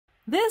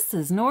This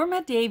is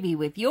Norma Davey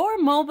with your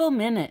Mobile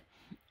Minute.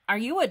 Are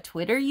you a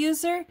Twitter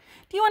user?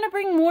 Do you want to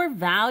bring more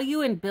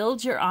value and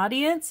build your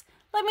audience?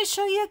 Let me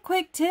show you a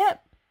quick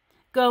tip.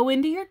 Go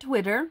into your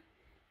Twitter.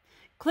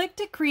 Click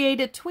to create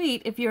a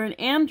tweet if you're an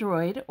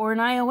Android, or an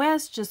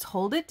iOS, just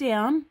hold it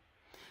down.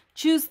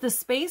 Choose the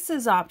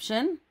Spaces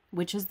option,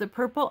 which is the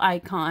purple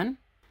icon.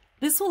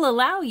 This will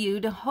allow you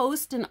to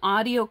host an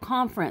audio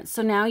conference.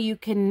 So now you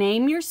can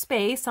name your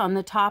space on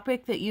the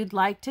topic that you'd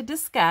like to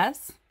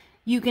discuss.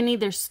 You can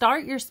either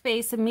start your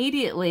space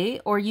immediately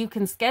or you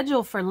can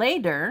schedule for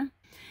later.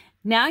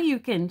 Now you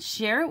can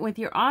share it with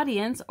your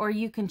audience, or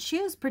you can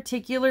choose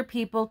particular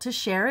people to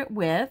share it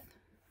with.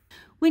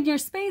 When your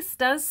space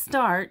does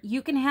start,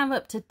 you can have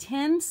up to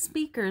 10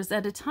 speakers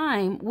at a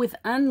time with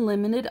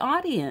unlimited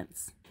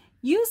audience.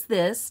 Use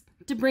this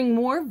to bring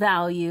more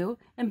value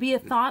and be a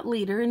thought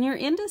leader in your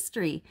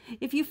industry.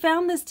 If you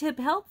found this tip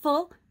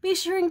helpful, be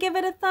sure and give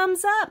it a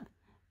thumbs up.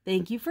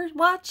 Thank you for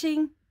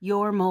watching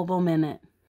Your Mobile Minute.